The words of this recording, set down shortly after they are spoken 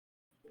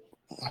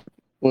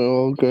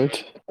Well,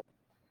 good.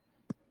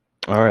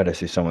 All right, I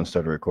see someone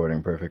started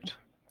recording. Perfect.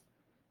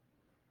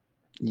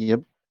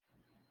 Yep.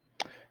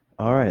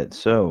 All right,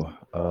 so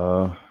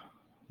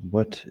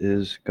what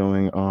is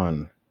going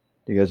on?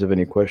 Do you guys have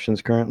any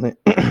questions currently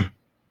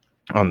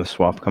on the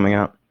swap coming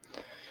out?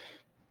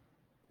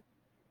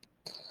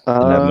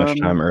 Didn't have much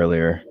time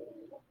earlier.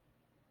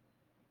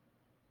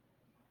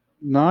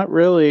 Not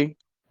really.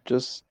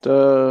 Just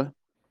is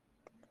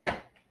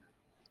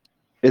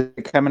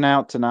it coming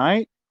out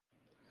tonight?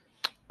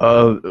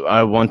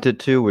 I wanted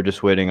to. We're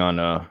just waiting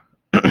on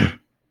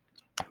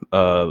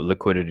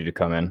liquidity to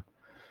come in.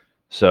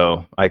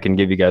 So I can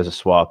give you guys a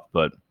swap,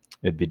 but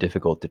it'd be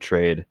difficult to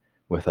trade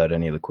without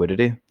any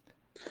liquidity.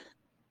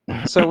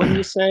 So when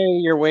you say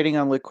you're waiting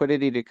on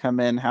liquidity to come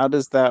in, how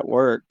does that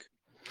work?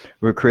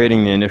 We're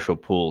creating the initial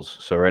pools.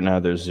 So right now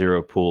there's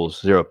 0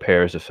 pools, 0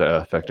 pairs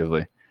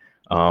effectively.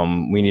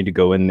 We need to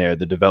go in there.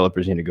 The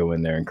developers need to go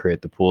in there and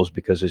create the pools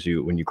because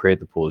when you create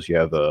the pools, you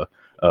have the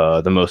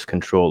most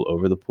control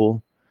over the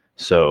pool.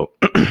 So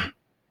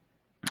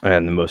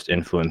and the most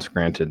influence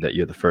granted that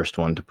you're the first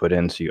one to put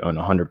in, so you own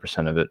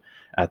 100% of it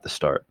at the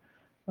start.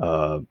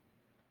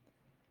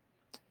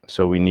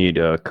 So we need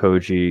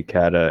Koji,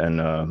 Kata,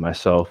 and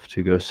myself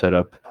to go set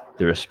up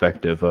the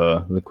respective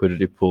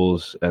liquidity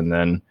pools, and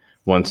then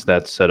once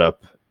that's set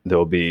up,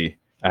 there'll be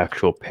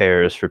actual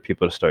pairs for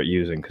people to start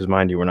using. Because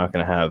mind you, we're not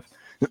going to have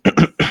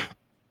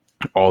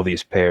all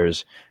these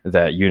pairs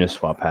that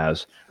Uniswap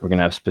has. We're going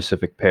to have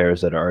specific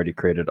pairs that are already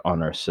created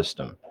on our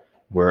system.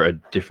 We're a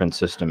different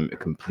system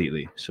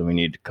completely, so we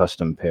need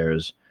custom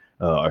pairs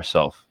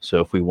ourselves. So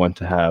if we want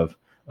to have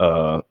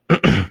WETH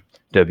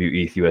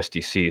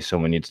USDC,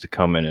 someone needs to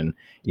come in and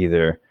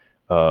either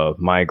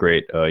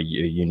migrate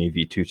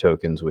UniV2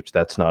 tokens, which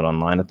that's not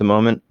online at the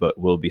moment, but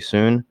will be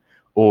soon,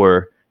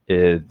 or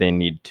they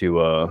need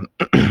to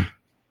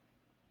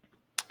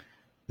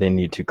they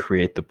need to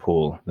create the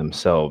pool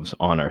themselves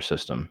on our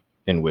system,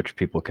 in which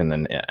people can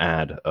then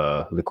add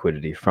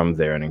liquidity from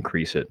there and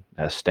increase it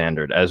as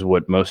standard, as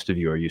what most of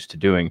you are used to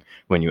doing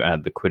when you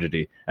add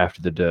liquidity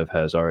after the dev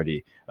has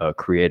already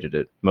created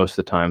it. Most of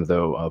the time,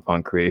 though,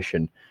 upon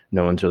creation,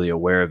 no one's really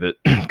aware of it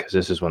because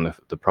this is when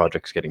the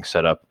project's getting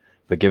set up.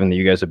 But given that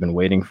you guys have been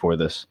waiting for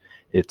this,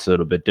 it's a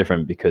little bit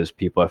different because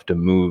people have to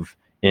move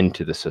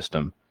into the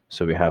system.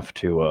 So we have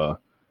to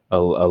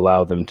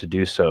allow them to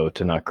do so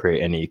to not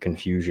create any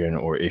confusion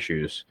or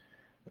issues.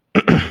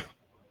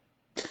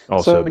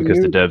 Also, So because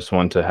the you devs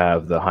want to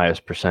have the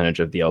highest percentage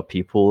of the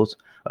LP pools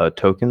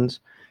tokens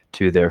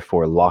to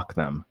therefore lock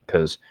them,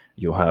 because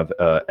you'll have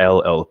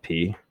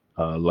LLP,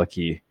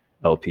 lucky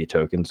LP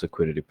tokens,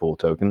 liquidity pool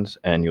tokens,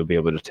 and you'll be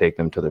able to take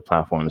them to their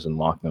platforms and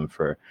lock them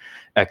for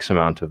X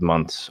amount of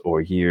months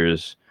or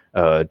years,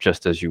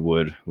 just as you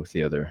would with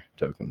the other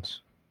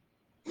tokens.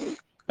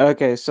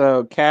 Okay,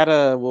 so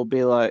Kata will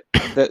be like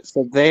that.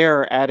 So they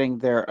are adding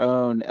their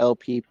own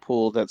LP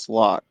pool that's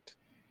locked.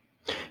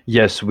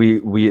 Yes, we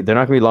they're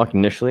not going to be locked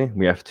initially.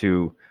 We have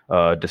to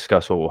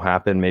discuss what will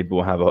happen. Maybe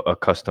we'll have a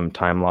custom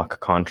time lock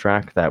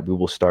contract that we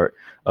will start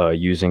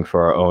using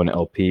for our own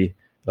LP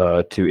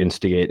to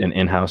instigate an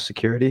in-house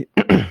security.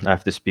 I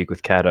have to speak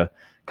with Kata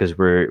because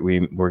we're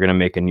going to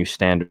make a new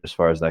standard as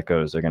far as that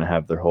goes. They're going to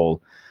have their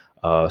whole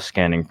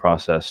scanning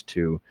process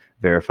to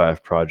verify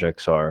if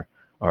projects are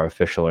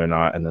official or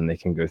not, and then they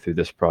can go through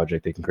this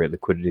project. They can create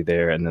liquidity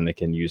there, and then they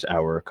can use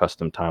our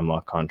custom time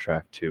lock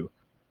contract to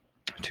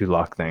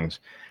lock things.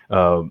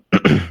 It'll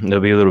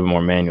be a little bit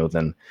more manual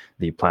than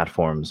the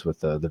platforms with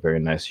the very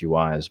nice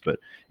UIs, but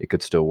it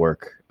could still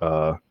work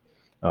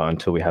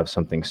until we have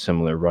something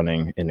similar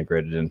running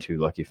integrated into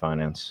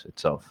LuckyFinance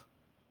itself.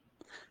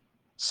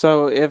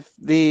 So if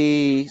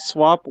the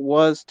swap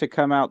was to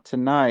come out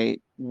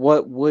tonight,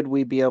 what would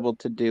we be able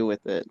to do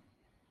with it?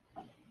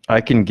 I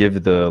can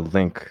give the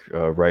link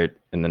right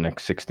in the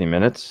next 60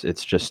 minutes.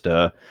 It's just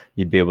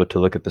you'd be able to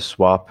look at the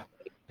swap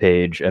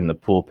page and the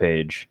pool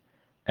page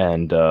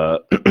and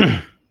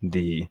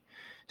the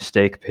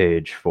stake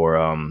page for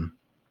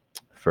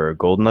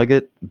Gold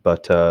Nugget,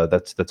 but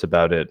that's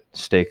about it.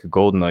 Stake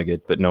Gold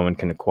Nugget, but no one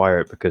can acquire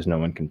it because no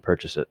one can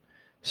purchase it.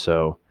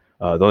 So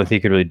the only thing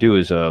you can really do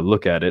is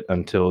look at it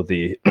until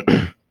the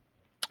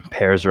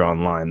pairs are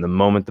online. The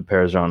moment the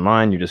pairs are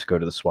online, you just go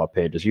to the swap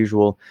page as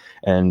usual,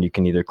 and you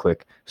can either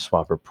click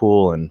swap or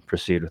pool and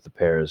proceed with the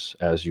pairs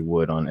as you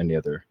would on any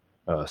other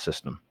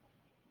system.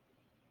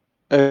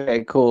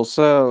 Okay, cool.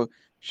 So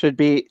should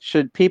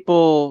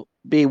people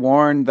be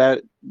warned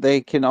that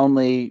the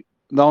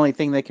only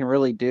thing they can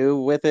really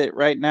do with it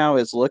right now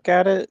is look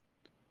at it?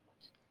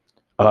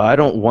 I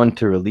don't want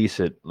to release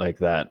it like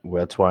that.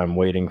 That's why I'm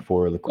waiting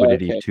for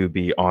liquidity Okay. to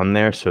be on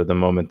there. So the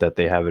moment that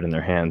they have it in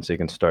their hands, they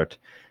can start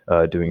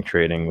doing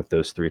trading with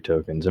those 3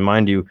 tokens. And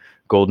mind you,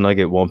 Gold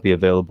Nugget won't be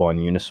available on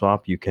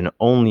Uniswap. You can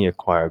only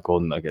acquire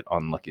Gold Nugget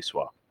on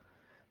LuckySwap.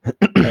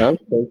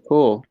 Okay,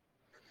 cool.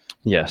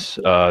 Yes,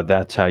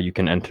 that's how you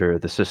can enter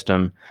the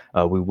system.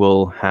 We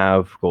will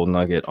have Gold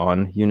Nugget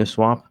on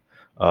Uniswap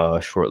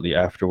shortly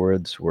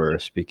afterwards. We're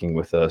speaking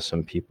with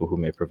some people who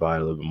may provide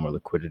a little bit more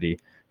liquidity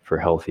for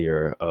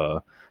healthier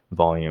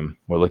volume.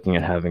 We're looking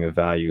at having a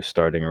value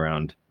starting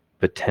around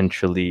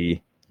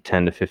potentially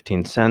 10 to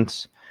 15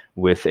 cents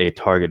with a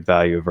target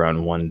value of around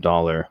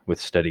 $1 with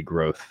steady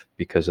growth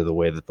because of the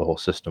way that the whole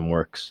system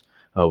works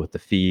with the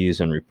fees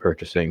and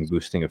repurchasing,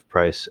 boosting of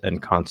price,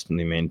 and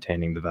constantly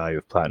maintaining the value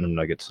of platinum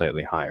nuggets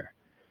slightly higher.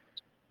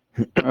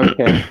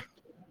 Okay.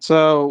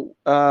 So,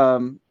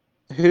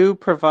 who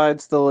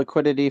provides the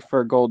liquidity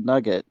for gold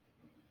nugget?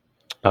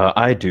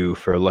 I do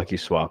for Lucky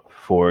Swap.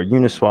 For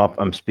Uniswap,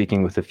 I'm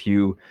speaking with a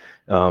few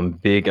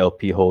big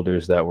LP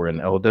holders that were in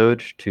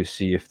LDOGE to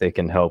see if they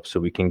can help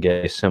so we can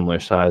get a similar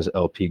size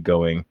LP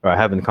going. Or I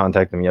haven't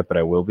contacted them yet, but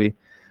I will be.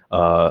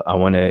 I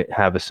want to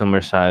have a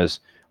similar size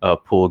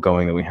pool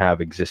going that we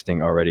have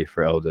existing already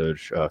for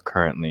LDOGE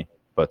currently,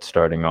 but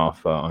starting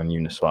off on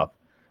Uniswap.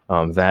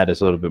 That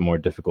is a little bit more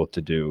difficult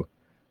to do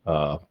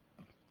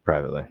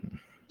privately.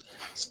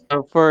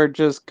 So for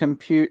just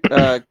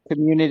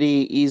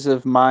community ease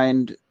of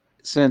mind,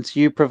 since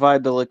you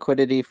provide the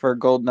liquidity for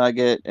gold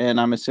nugget and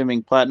I'm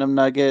assuming platinum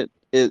nugget,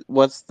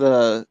 what's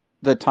the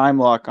time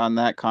lock on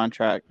that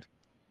contract?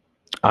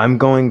 I'm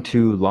going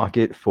to lock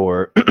it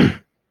for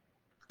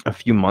a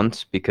few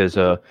months because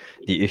the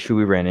issue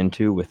we ran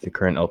into with the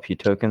current LP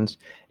tokens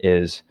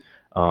is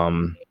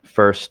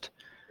first,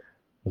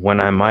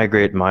 when I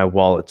migrate my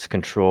wallet's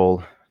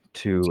control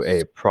to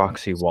a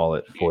proxy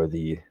wallet for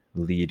the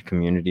lead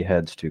community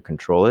heads to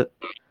control it,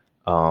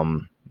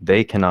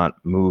 they cannot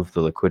move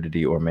the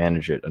liquidity or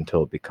manage it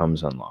until it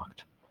becomes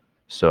unlocked.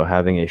 So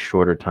having a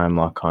shorter time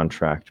lock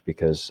contract,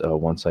 because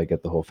once I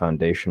get the whole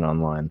foundation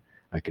online,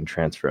 I can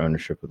transfer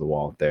ownership of the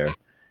wallet there,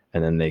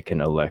 and then they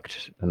can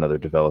elect another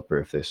developer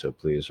if they so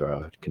please, or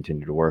I'll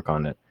continue to work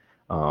on it.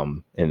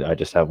 And I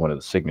just have one of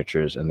the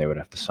signatures, and they would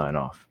have to sign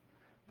off.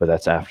 But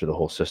that's after the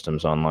whole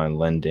system's online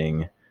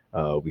lending.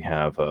 We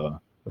have,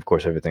 of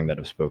course, everything that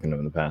I've spoken of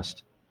in the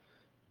past.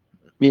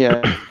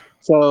 Yeah.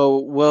 So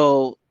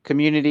will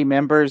community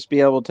members be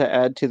able to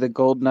add to the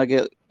gold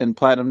nugget and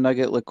platinum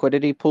nugget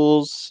liquidity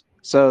pools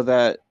so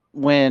that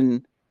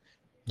when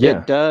Yeah.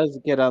 it does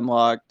get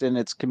unlocked and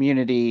it's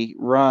community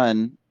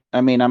run,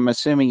 I mean, I'm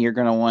assuming you're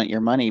going to want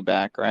your money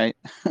back, right?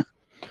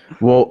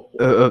 Well,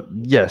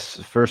 yes.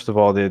 First of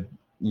all, the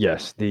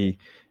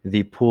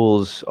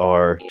pools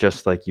are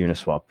just like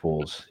Uniswap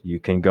pools. You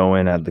can go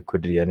in add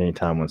liquidity at any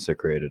time once they're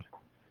created.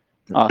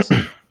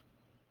 Awesome.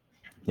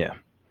 Yeah.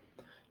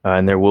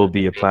 And there will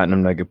be a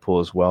platinum nugget pool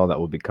as well that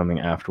will be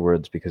coming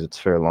afterwards because it's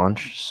fair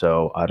launch.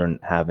 So I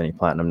don't have any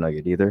platinum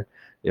nugget either.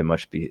 It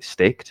must be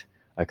staked.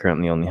 I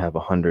currently only have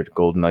 100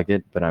 gold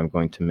nugget, but I'm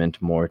going to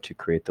mint more to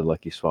create the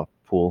Lucky Swap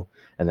pool.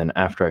 And then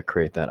after I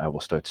create that, I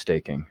will start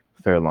staking.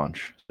 Fair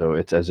launch. So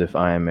it's as if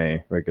I am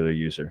a regular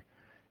user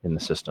in the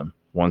system.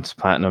 Once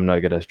platinum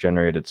nugget has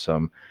generated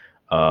some,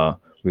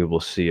 we will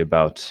see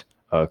about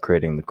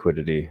creating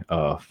liquidity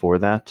for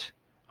that.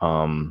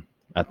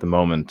 At the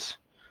moment,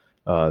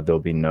 there'll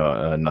be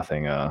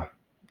nothing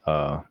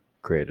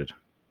created.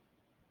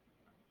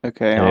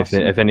 Okay, And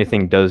awesome. if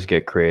anything does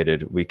get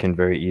created, we can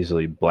very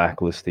easily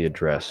blacklist the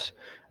address,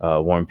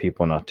 warn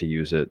people not to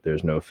use it.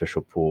 There's no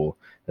official pool,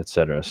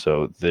 etc.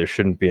 So there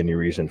shouldn't be any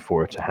reason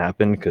for it to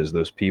happen because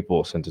those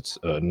people, since it's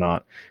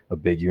not a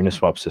big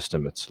Uniswap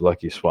system, it's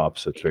Lucky Swap,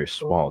 so it's very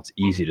small. It's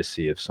easy to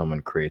see if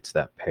someone creates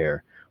that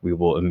pair. We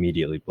will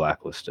immediately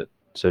blacklist it.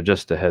 So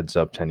just a heads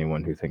up to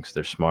anyone who thinks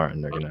they're smart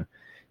and they're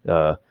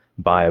gonna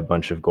buy a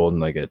bunch of gold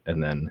nugget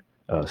and then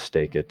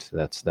stake it.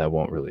 That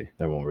won't really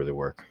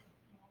work.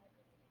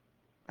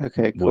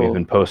 Okay, We'll cool.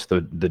 even post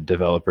the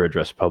developer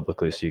address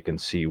publicly so you can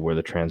see where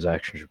the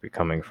transaction should be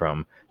coming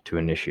from to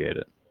initiate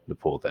it, the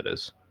pool that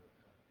is.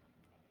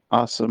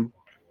 Awesome.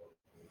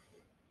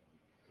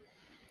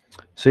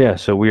 So yeah,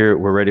 so we're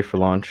ready for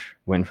launch,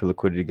 waiting for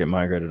liquidity to get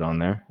migrated on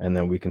there, and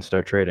then we can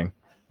start trading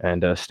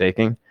and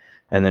staking.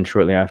 And then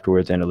shortly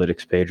afterwards,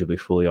 analytics page will be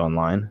fully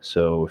online.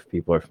 So if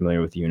people are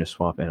familiar with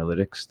Uniswap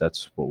analytics,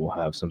 that's what we'll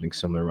have something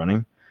similar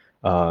running.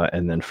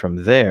 And then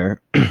from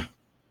there,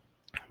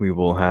 we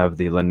will have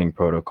the lending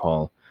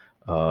protocol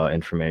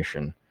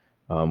information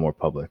more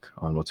public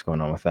on what's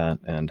going on with that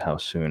and how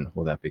soon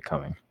will that be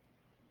coming.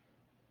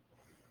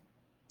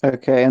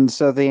 Okay, and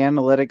so the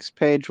analytics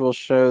page will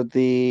show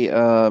the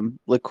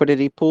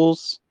liquidity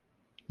pools.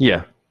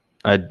 Yeah,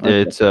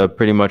 Okay. it's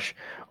pretty much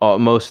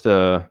most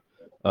uh,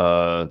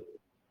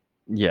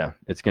 yeah,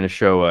 it's going to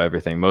show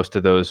everything. Most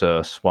of those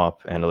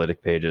swap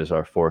analytic pages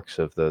are forks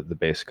of the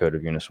base code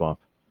of Uniswap.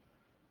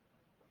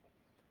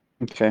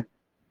 Okay.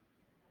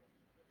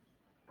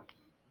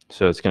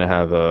 So it's going to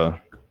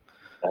have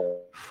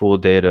full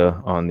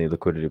data on the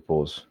liquidity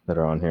pools that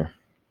are on here.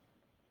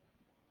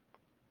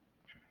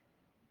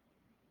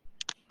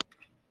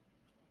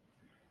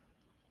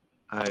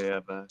 I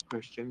have a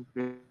question.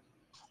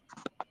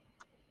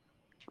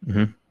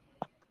 Mm-hmm.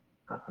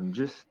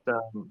 Just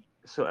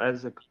so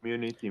as a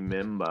community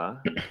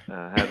member,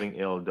 having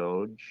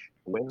LDOGE,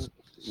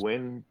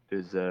 when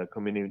does a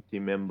community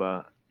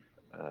member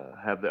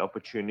have the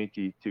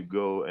opportunity to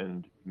go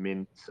and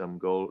mint some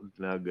gold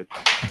nuggets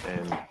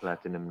and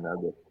platinum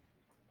nuggets?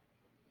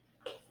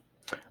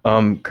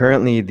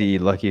 Currently, the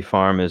Lucky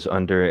Farm is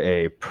under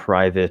a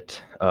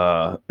private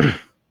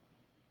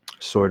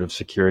sort of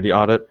security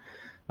audit.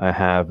 I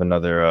have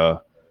another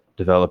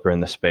developer in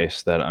the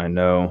space that I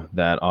know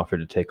that offered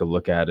to take a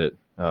look at it.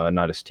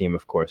 Not his team,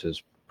 of course,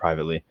 is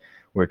privately.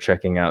 We're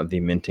checking out the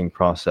minting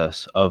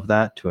process of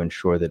that to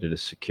ensure that it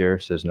is secure,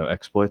 so there's no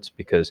exploits,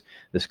 because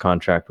this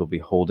contract will be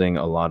holding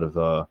a lot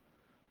of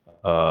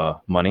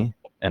money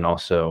and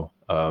also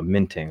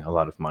minting a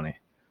lot of money.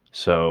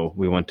 So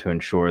we want to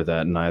ensure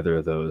that neither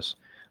of those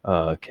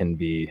can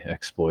be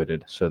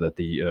exploited, so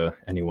that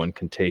anyone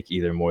can take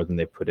either more than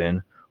they put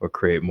in or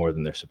create more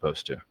than they're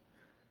supposed to.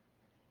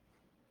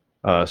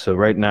 So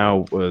right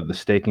now, the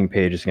staking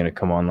page is going to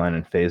come online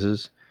in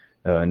phases.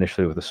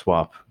 Initially with a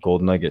swap,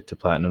 gold nugget to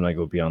platinum nugget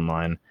will be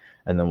online,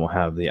 and then we'll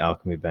have the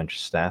alchemy bench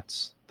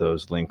stats.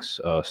 Those links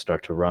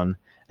start to run,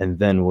 and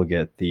then we'll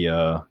get the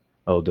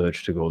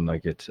LDOGE to gold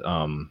nugget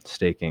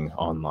staking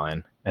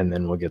online, and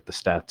then we'll get the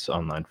stats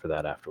online for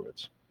that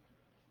afterwards.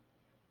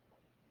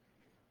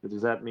 So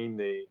does that mean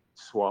the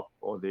swap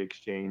or the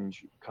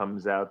exchange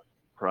comes out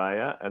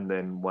prior, and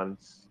then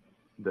once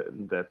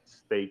that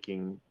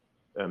staking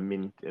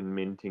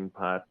minting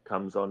part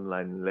comes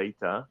online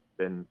later,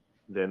 then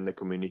the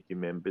community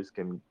members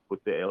can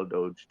put the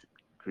LDOGE to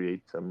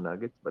create some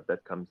nuggets, but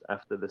that comes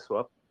after the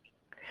swap?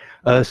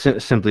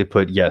 Simply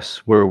put,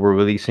 yes, we're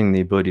releasing the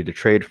ability to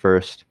trade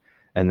first,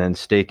 and then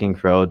staking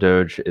for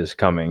LDOGE is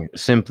coming,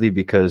 simply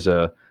because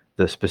the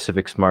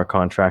specific smart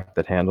contract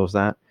that handles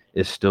that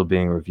is still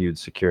being reviewed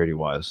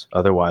security-wise.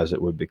 Otherwise,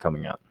 it would be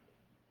coming out.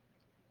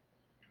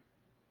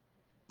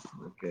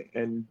 Okay.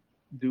 And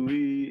do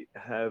we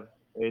have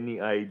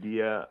any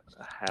idea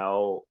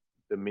how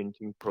the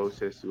minting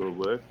process will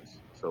work?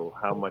 So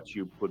how much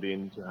you put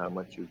in to how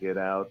much you get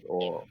out,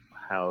 or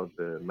how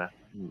the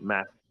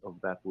math of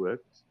that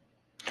works?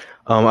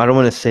 I don't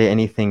want to say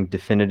anything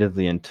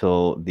definitively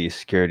until the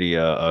security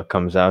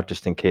comes out,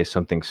 just in case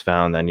something's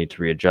found I need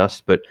to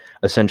readjust. But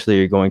essentially,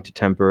 you're going to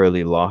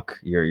temporarily lock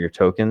your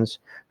tokens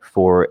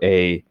for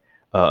a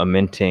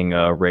minting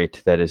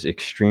rate that is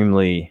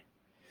extremely.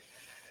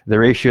 The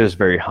ratio is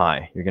very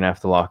high. You're going to have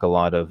to lock a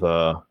lot of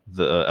the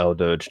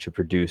LDOGE to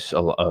produce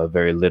a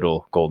very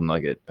little gold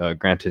nugget.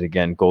 Granted,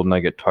 again, gold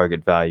nugget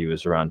target value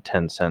is around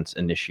 10 cents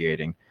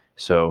initiating.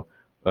 So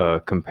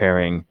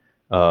comparing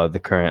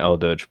the current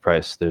LDOGE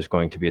price, there's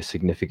going to be a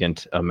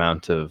significant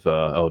amount of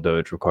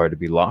LDOGE required to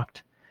be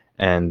locked.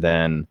 And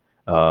then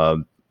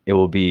it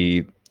will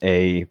be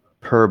a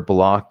per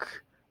block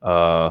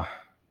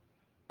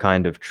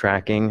kind of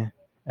tracking.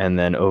 And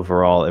then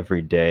overall,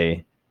 every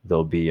day,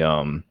 there'll be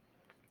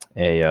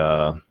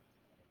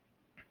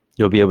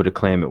you'll be able to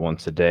claim it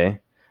once a day,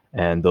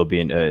 and there'll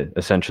be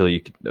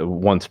essentially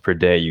once per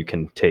day you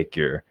can take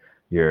your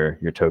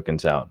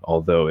tokens out,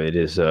 although it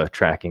is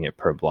tracking it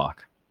per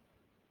block.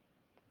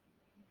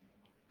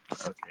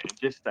 Okay,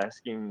 just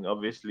asking,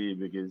 obviously,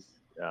 because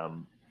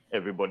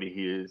everybody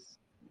here is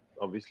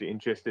obviously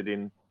interested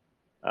in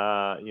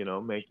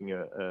making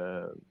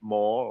a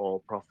more or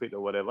profit or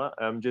whatever.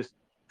 I'm just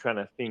trying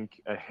to think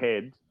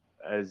ahead,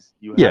 as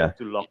you have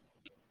to lock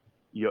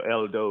your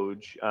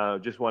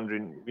LDOGE. Just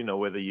wondering,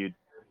 whether you'd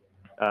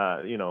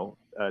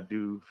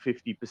do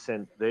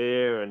 50%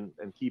 there and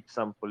keep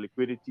some for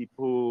liquidity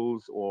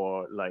pools,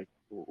 or like,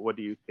 what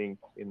do you think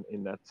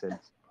in that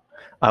sense?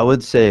 I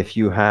would say if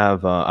you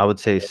have, I would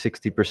say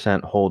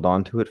 60% hold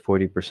on to it,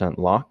 40%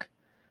 lock.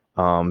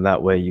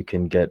 That way you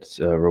can get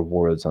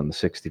rewards on the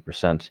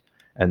 60%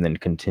 and then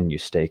continue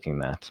staking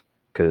that,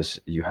 because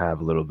you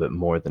have a little bit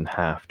more than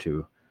half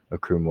to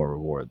accrue more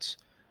rewards.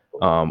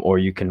 Or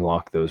you can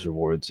lock those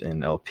rewards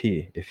in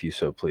LP if you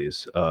so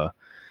please.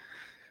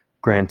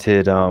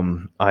 Granted,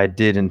 I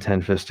did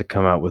intend for this to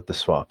come out with the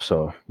swap,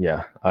 so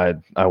yeah,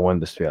 I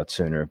wanted this to be out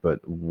sooner. But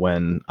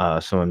when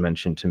someone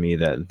mentioned to me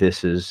that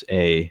this is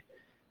a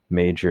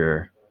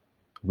major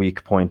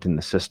weak point in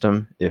the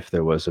system, if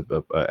there was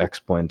a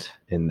exploit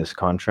in this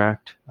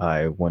contract,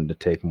 I wanted to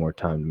take more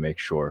time to make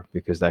sure,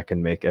 because that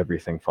can make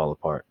everything fall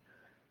apart.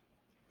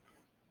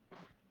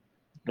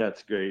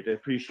 That's great. I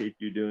appreciate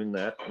you doing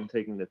that and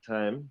taking the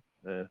time.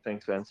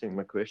 Thanks for answering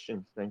my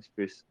questions. Thanks,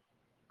 Chris.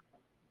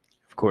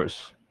 Of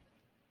course.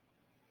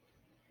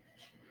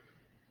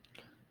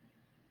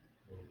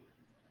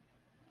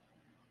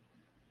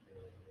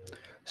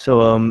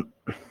 So,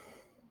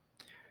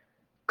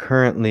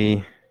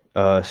 currently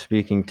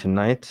speaking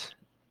tonight,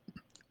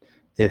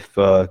 if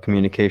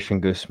communication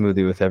goes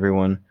smoothly with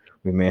everyone,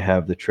 we may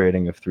have the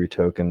trading of 3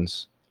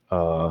 tokens,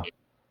 and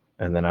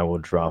then I will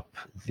drop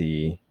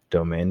the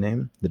domain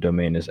name. The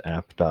domain is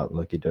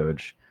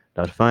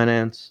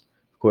app.LuckyDoge.finance.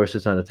 Of course,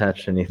 it's not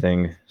attached to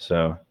anything,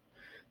 so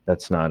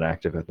that's not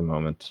active at the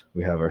moment.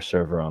 We have our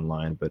server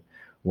online, but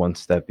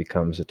once that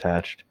becomes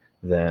attached,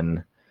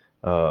 then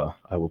I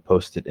will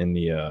post it in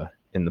the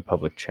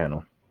public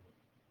channel.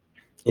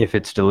 If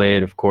it's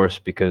delayed, of course,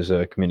 because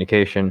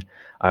communication,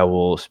 I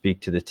will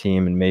speak to the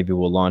team, and maybe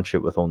we'll launch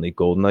it with only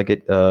gold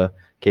nugget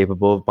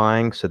capable of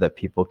buying, so that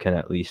people can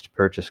at least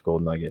purchase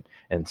gold nugget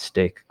and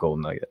stake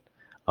gold nugget.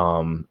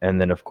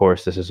 And then, of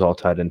course, this is all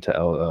tied into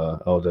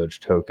LDOGE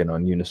token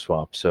on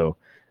Uniswap. So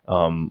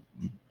um,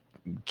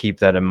 keep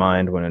that in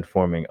mind when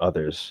informing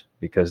others,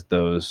 because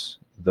those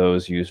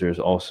users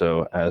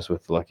also, as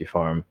with Lucky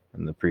Farm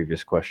in the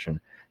previous question,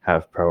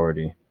 have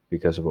priority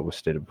because of what was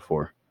stated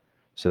before.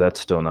 So that's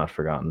still not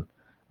forgotten.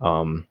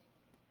 Um,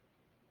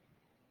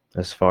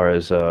 as far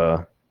as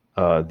the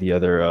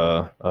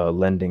other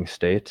lending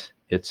state,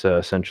 it's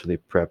essentially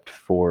prepped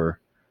for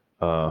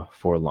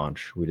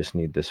launch. We just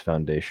need this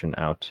foundation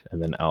out,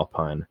 and then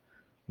Alpine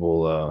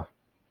will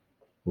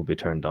be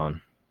turned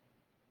on.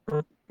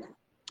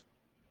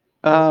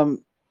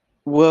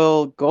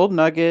 Will Gold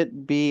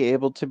Nugget be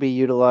able to be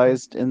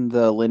utilized in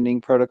the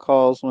lending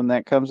protocols when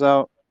that comes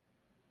out?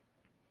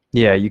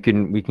 Yeah, we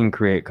can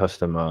create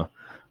custom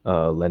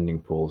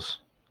lending pools.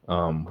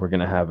 We're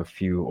gonna have a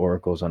few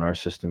oracles on our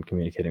system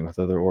communicating with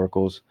other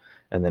oracles,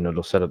 and then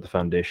it'll set up the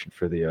foundation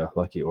for the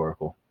Lucky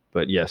Oracle.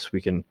 But yes,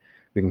 we can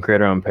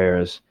create our own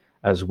pairs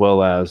as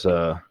well as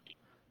uh,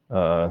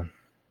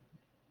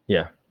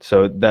 yeah.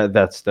 So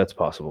that's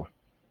possible,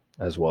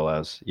 as well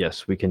as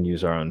yes, we can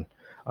use our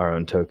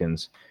own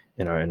tokens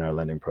in our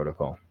lending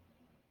protocol.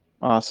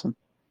 Awesome.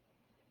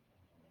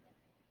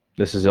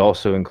 This is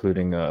also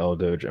including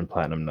LDOGE and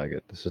Platinum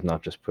Nugget. This is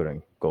not just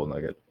putting Gold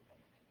Nugget.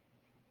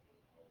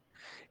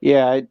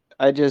 Yeah,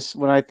 I just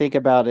when I think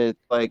about it,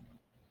 like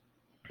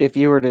if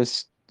you were to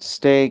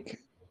stake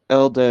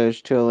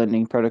LDOGE to a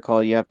lending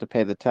protocol, you have to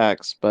pay the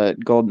tax,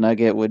 but Gold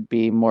Nugget would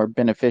be more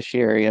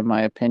beneficiary, in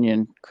my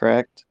opinion,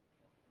 correct?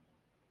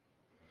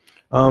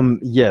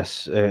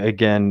 Yes.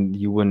 Again,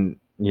 you wouldn't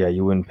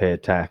pay a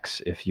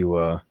tax if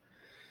you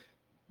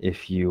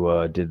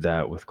did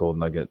that with Gold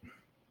Nugget.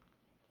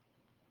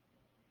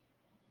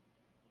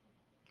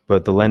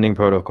 But the lending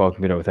protocol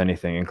can be done with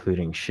anything,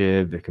 including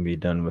SHIB. It can be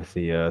done with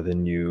the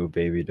new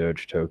Baby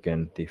Doge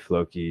token, the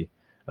Floki,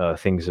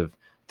 things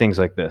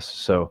like this.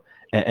 So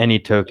any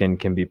token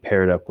can be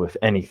paired up with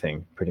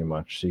anything, pretty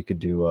much. So you could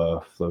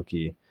do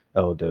Floki,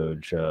 L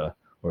Doge,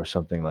 or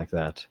something like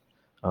that.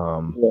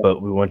 Yeah.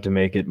 But we want to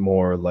make it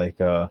more like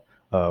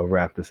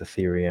wrapped with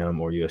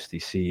Ethereum or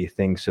USDC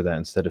things, so that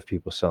instead of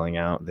people selling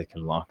out, they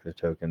can lock their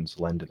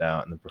tokens, lend it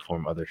out, and then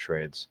perform other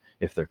trades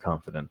if they're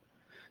confident,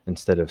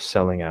 instead of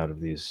selling out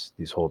of these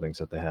holdings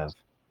that they have.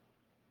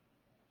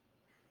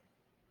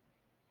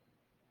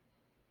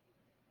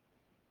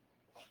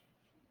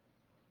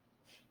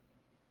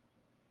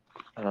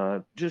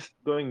 Just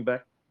going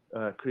back,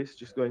 Chris,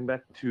 just going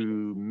back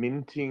to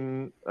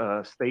minting,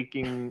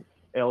 staking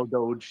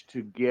LDOGE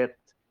to get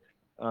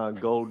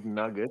gold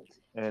nugget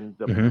and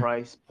Hmm.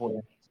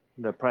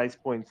 the price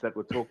points that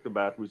were talked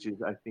about, which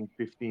is I think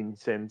 15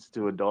 cents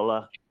to a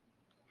dollar.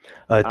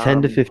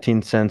 10 to Um,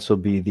 15 cents will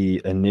be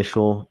the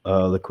initial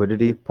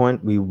liquidity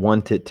point. We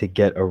want it to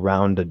get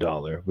around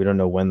 $1. We don't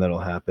know when that'll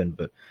happen,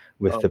 but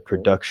with the okay.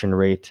 production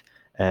rate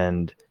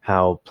and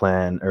how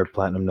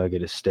Platinum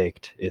Nugget is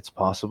staked, it's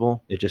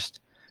possible. It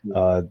just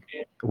uh,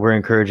 we're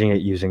encouraging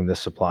it using the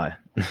supply.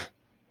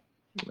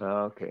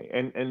 Okay.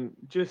 And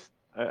just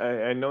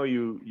I know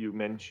you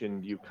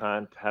mentioned you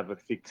can't have a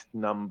fixed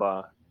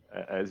number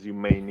as you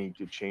may need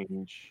to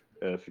change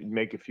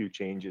make a few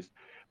changes,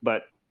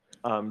 but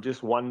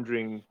just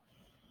wondering.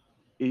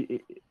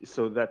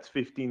 So that's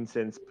 15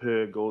 cents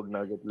per gold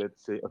nugget,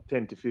 let's say, or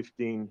 10 to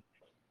 15.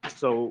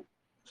 So,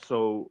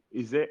 so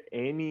is there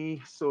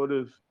any sort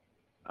of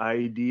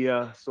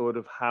idea, sort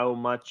of how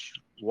much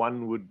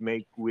one would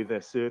make with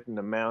a certain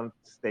amount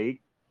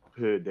stake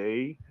per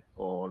day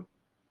or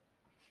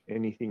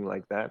anything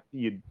like that?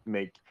 You'd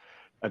make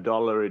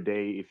 $1 a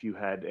day if you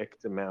had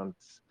X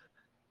amounts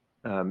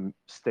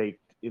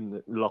staked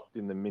locked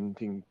in the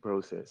minting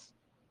process,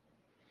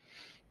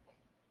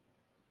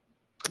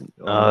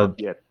 or Uh, not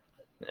yet?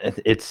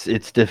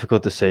 it's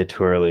difficult to say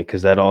too early,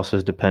 because that also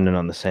is dependent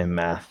on the same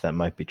math that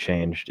might be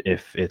changed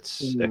if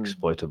it's Mm.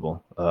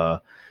 exploitable.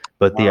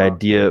 But the Ah,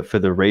 idea for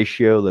the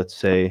ratio, let's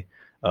say,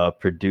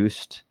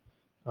 produced,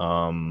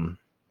 um,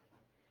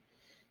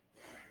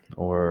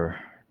 or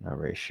not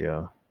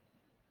ratio.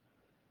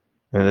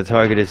 And the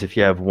target is, if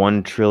you have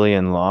 1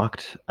 trillion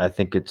locked, I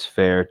think it's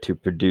fair to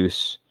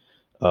produce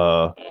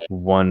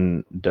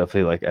one,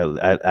 definitely, like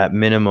at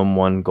minimum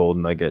one gold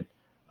nugget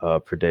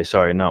per day.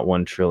 Sorry, not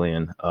 1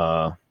 trillion.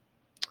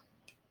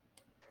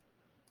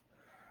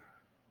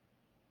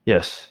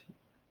 Yes,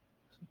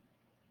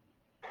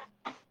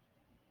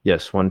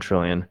 yes, 1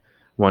 trillion,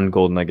 one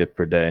gold nugget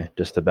per day,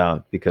 just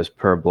about, because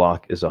per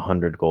block is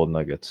 100 gold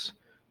nuggets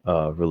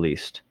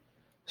released.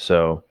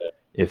 So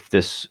if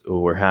this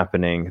were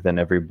happening, then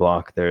every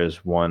block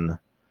there's one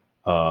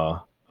uh,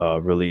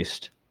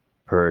 released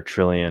per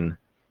trillion.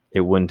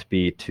 It wouldn't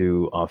be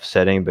too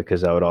offsetting,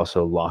 because that would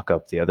also lock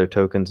up the other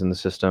tokens in the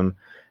system.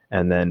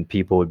 And then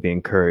people would be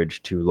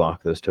encouraged to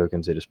lock those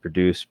tokens they just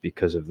produce,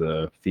 because of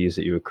the fees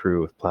that you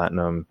accrue with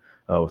platinum,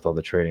 with all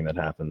the trading that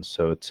happens.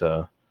 So it's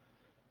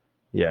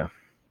yeah,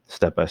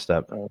 step by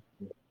step.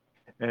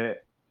 Uh,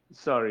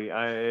 sorry,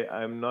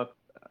 I'm not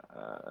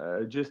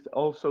just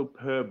also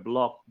per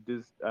block.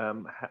 This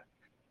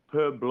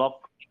per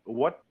block.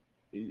 What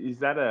is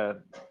that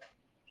a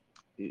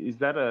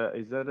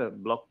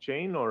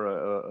blockchain or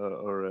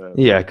a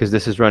Yeah, because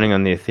this is running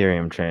on the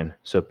Ethereum chain.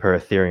 So per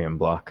Ethereum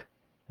block,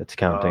 it's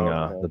counting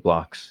okay. the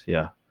blocks.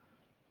 Yeah.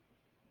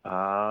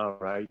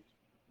 Right,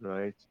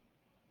 right.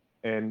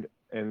 And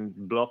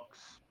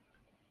blocks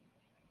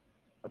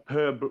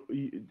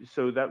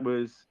so that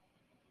was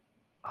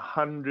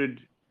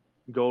 100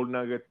 gold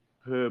nugget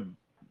per,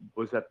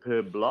 was that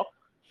per block?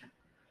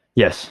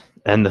 Yes,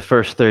 and the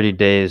first 30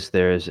 days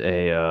there's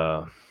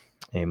a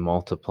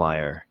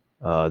multiplier.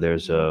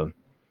 There's a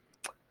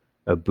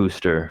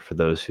booster for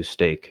those who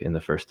stake in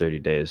the first 30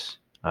 days.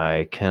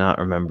 I cannot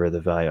remember the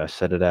value I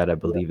set it at. I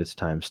believe it's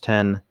times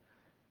 10,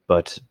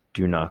 but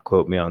do not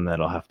quote me on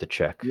that. I'll have to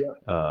check.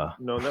 Yeah.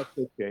 No, that's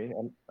okay.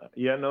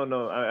 Yeah,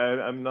 no.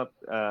 I'm not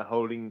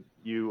holding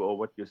you or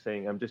what you're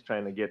saying. I'm just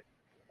trying to get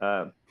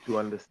to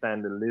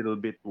understand a little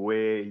bit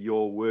where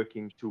you're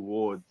working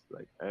towards.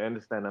 Like, I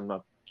understand I'm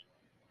not.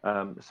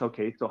 It's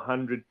okay. So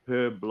 100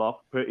 per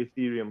block, per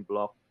Ethereum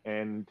block,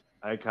 and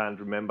I can't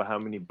remember how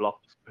many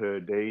blocks per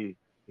day,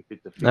 if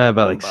it's a fixed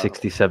About like number.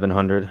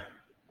 6,700.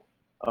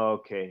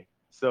 Okay.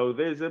 So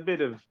there's a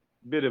bit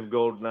of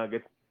gold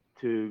nugget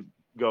to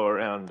go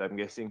around, I'm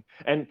guessing.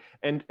 And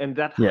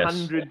that Yes.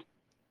 100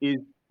 is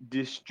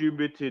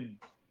distributed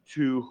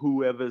to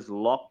whoever's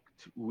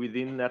locked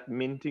within that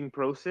minting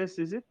process,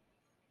 is it?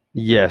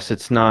 Yes,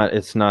 it's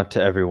not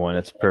to everyone.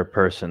 It's per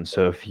person.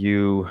 So if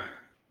you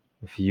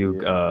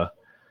Yeah,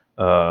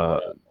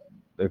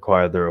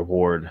 acquire the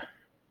reward,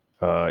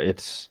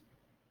 it's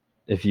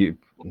if you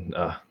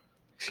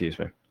excuse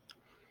me.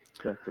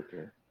 that's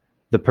okay.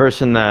 The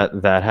person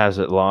that has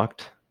it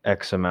locked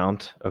X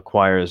amount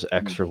acquires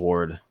X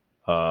reward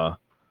per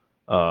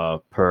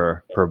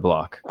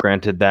block.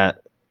 Granted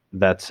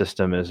that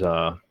system is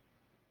Yeah.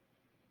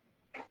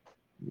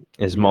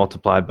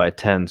 multiplied by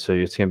 10, so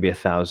it's going to be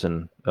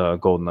 1,000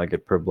 gold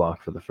nugget per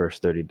block for the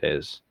first 30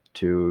 days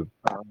to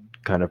Um,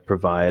 kind of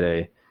provide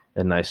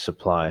a nice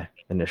supply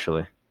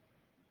initially.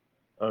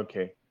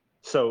 okay.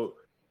 So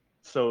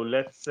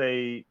let's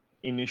say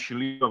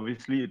initially,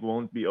 obviously, it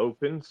won't be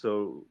open.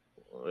 So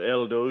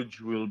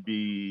LDOGE will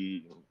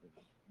be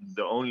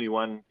the only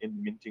one in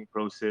the minting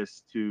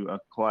process to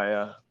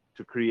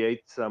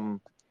create some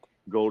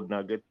gold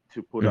nugget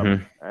to put up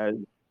Hmm. as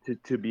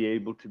to be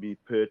able to be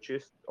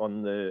purchased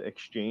on the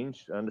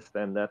exchange. I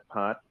understand that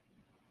part.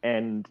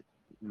 And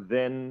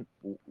then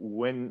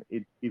when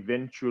it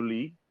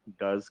eventually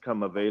does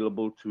come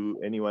available to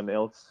anyone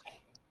else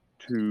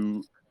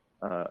to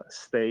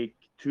stake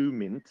to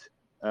mint,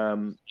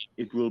 um,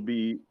 it will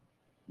be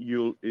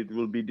it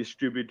will be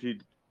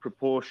distributed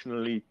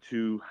proportionally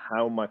to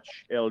how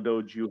much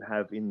LDOGE you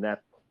have in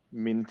that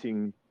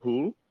minting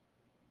pool.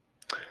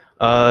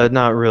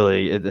 Not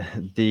really.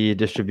 The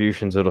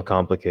distribution's a little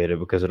complicated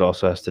because it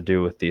also has to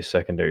do with the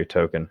secondary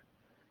token.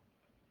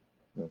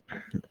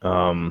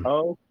 Um,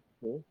 Oh,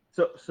 okay.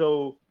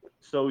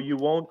 So you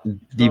won't.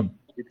 the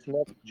It's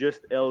not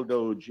just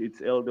LDOGE.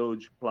 It's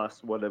LDOGE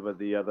plus whatever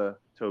the other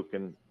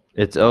token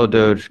It's on the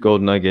LDOGE, minting.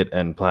 Gold Nugget,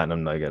 and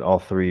Platinum Nugget. All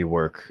three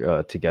work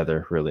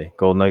together, really.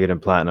 Gold Nugget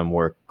and Platinum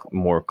work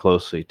more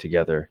closely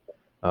together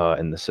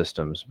in the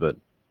systems, but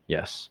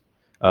yes.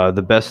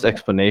 The best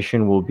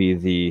explanation will be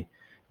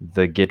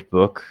the Git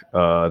book.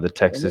 The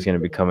text is going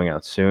to be coming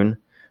out soon,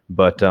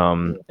 but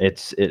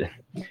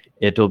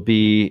it'll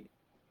be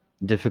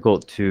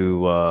difficult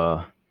to.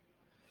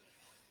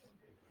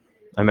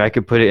 I mean, I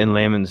could put it in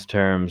layman's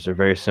terms or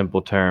very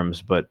simple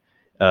terms, but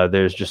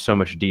there's just so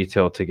much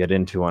detail to get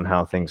into on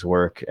how things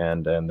work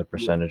and the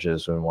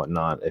percentages and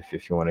whatnot.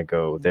 If you want to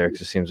go there,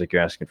 because it seems like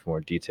you're asking for more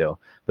detail.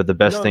 But the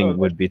best No, thing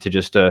would be to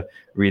just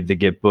read the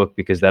Git book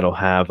because that'll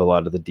have a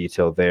lot of the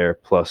detail there,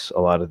 plus a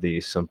lot of the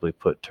simply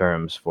put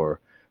terms for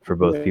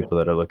both yeah. people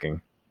that are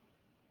looking.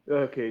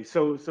 Okay,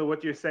 so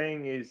what you're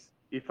saying is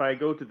if I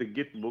go to the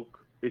Git book,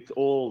 it's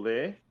all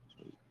there.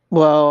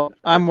 Well,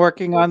 I'm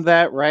working on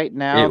that right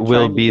now, It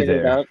will trying to be get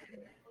it there. up.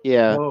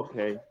 Yeah,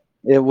 Okay.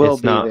 it will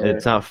It's be not there.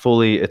 it's not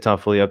fully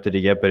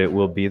updated yet, but it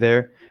will be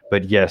there.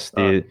 But yes,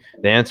 Uh,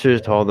 the answers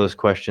to all those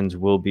questions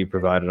will be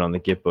provided on the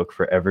Git book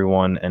for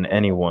everyone and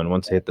anyone.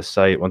 Once they hit the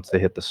site, once they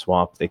hit the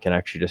swap, they can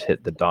actually just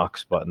hit the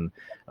docs button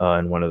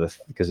and one of the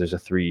because there's a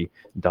 3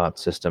 dot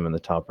system in the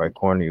top right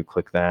corner. You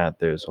click that.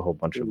 There's a whole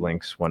bunch of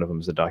links. One of them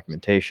is the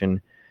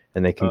documentation,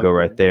 and they can go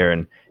right okay. there.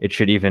 And it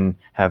should even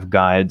have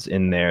guides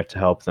in there to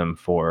help them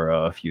for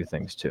a few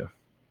things too.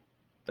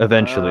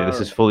 Eventually, this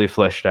Ah, is fully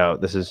fleshed out.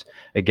 This is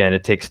again,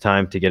 it takes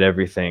time to get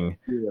everything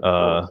yeah,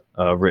 of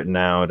course. written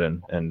out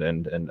and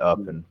up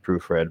Yeah. and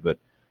proofread. But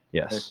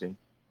yes, Okay.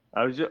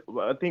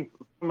 I think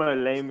from a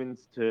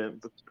layman's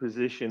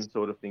position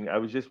sort of thing, I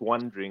was just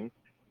wondering,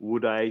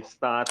 would I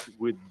start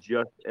with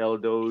just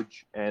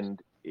LDOGE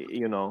and,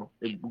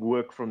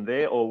 work from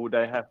there, or would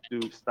I have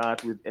to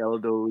start with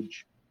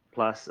LDOGE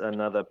plus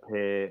another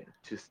pair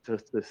to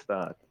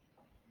start?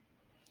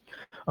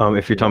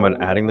 if you're talking Or about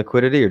would I adding have,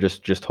 liquidity or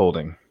just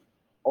holding,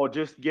 or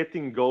just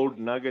getting gold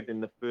nugget in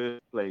the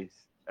first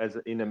place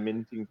in a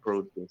minting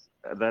process?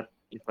 That,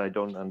 if I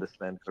don't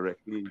understand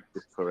correctly,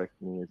 just correct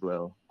me as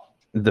well.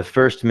 The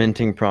first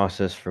minting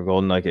process for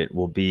Gold Nugget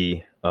will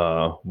be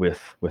with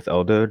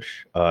LDOGE,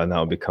 and that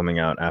will be coming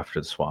out after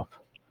the swap.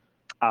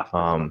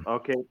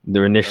 Okay.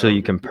 Initially,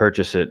 you can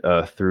purchase it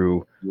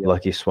through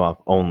LuckySwap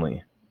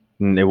only.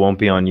 And it won't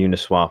be on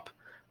Uniswap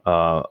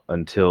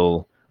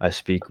until I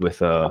speak with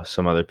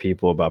some other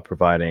people about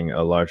providing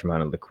a large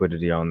amount of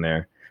liquidity on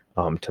there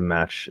to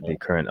match the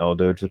current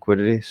LDOGE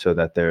liquidity, so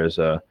that there's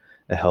a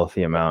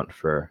healthy amount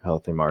for a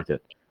healthy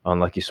market. On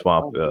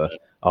LuckySwap,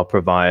 I'll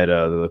provide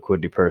the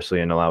liquidity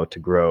personally and allow it to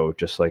grow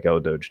just like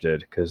LDOGE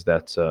did, because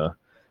that's a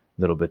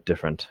little bit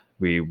different.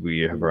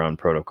 We have our own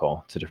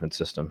protocol. It's a different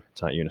system.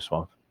 It's not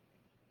Uniswap.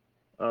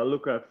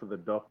 Look out for the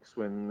docs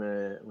when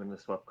the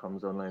swap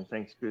comes online.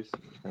 Thanks, Chris.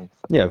 Thanks.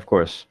 Yeah, of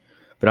course.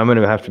 But I'm going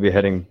to have to be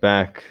heading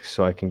back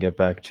so I can get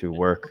back to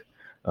work.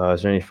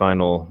 Is there any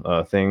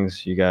final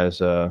things you guys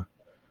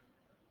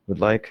would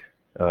like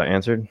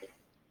answered?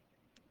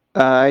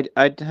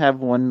 I'd have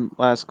one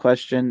last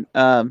question.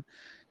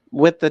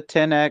 With the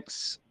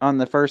 10x on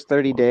the first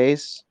 30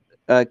 days,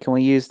 can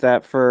we use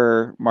that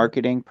for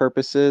marketing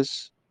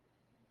purposes?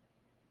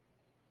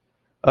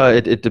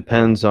 It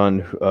depends on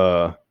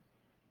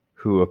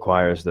who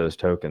acquires those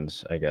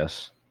tokens, I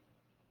guess.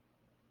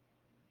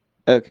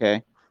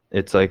 Okay.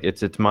 It's like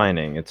it's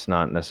mining. It's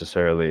not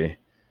necessarily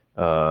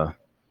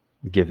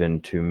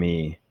given to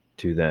me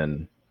to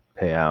then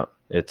pay out.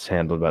 It's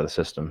handled by the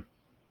system.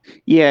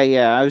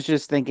 Yeah. I was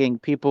just thinking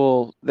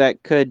people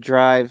that could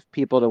drive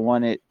people to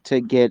want it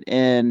to get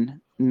in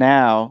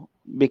now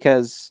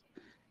because,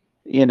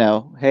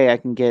 hey, I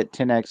can get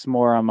 10x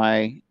more on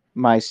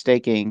my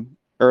staking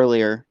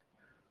earlier.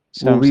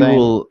 So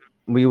Well,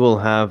 we will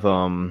have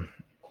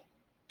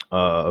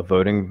a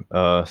voting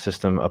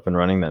system up and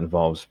running that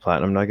involves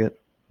Platinum Nugget.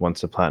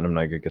 Once the Platinum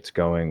Nugget gets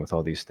going with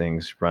all these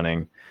things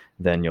running,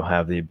 then you'll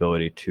have the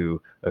ability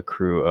to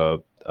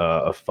accrue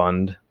a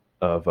fund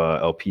of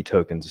LP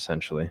tokens,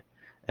 essentially,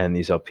 and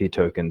these LP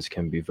tokens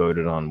can be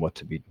voted on what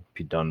to be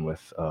done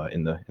with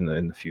in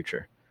the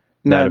future.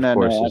 No, That, of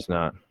course, is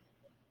not.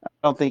 I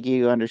don't think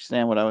you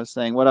understand what I was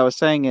saying. What I was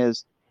saying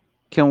is,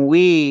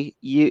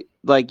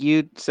 like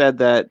you said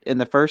that in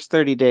the first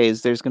 30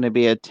 days, there's going to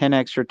be a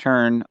 10x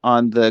return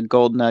on the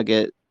gold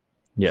nugget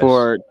Yes.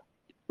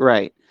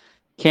 right.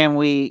 Can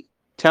we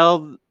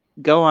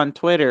go on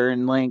Twitter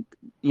and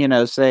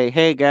say,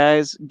 hey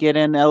guys, get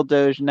in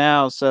LDOGE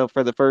now. So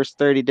for the first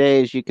 30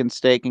 days, you can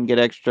stake and get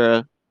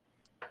extra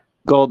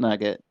gold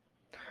nugget.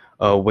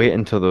 Wait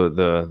until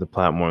the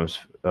platform's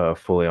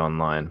fully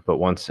online. But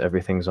once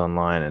everything's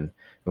online and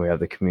we have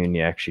the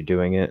community actually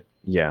doing it,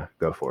 yeah,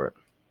 go for it.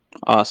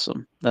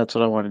 Awesome. That's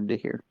what I wanted to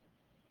hear.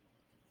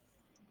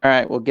 All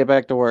right, we'll get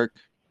back to work.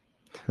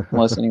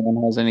 Unless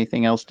anyone has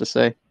anything else to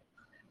say.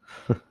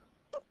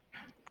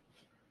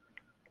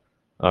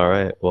 All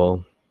right.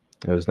 Well,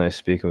 it was nice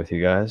speaking with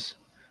you guys.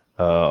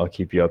 I'll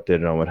keep you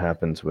updated on what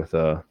happens with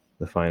the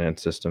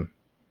finance system.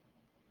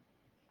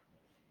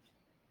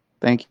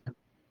 Thank you.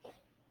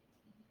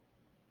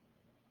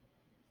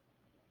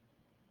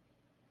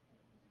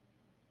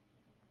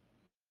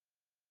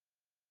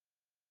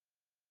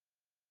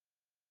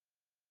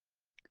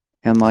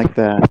 And like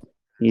that,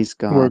 he's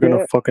gone. We're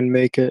gonna fucking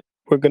make it.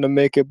 We're gonna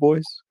make it,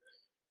 boys.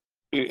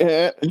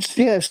 Yeah.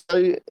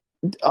 So,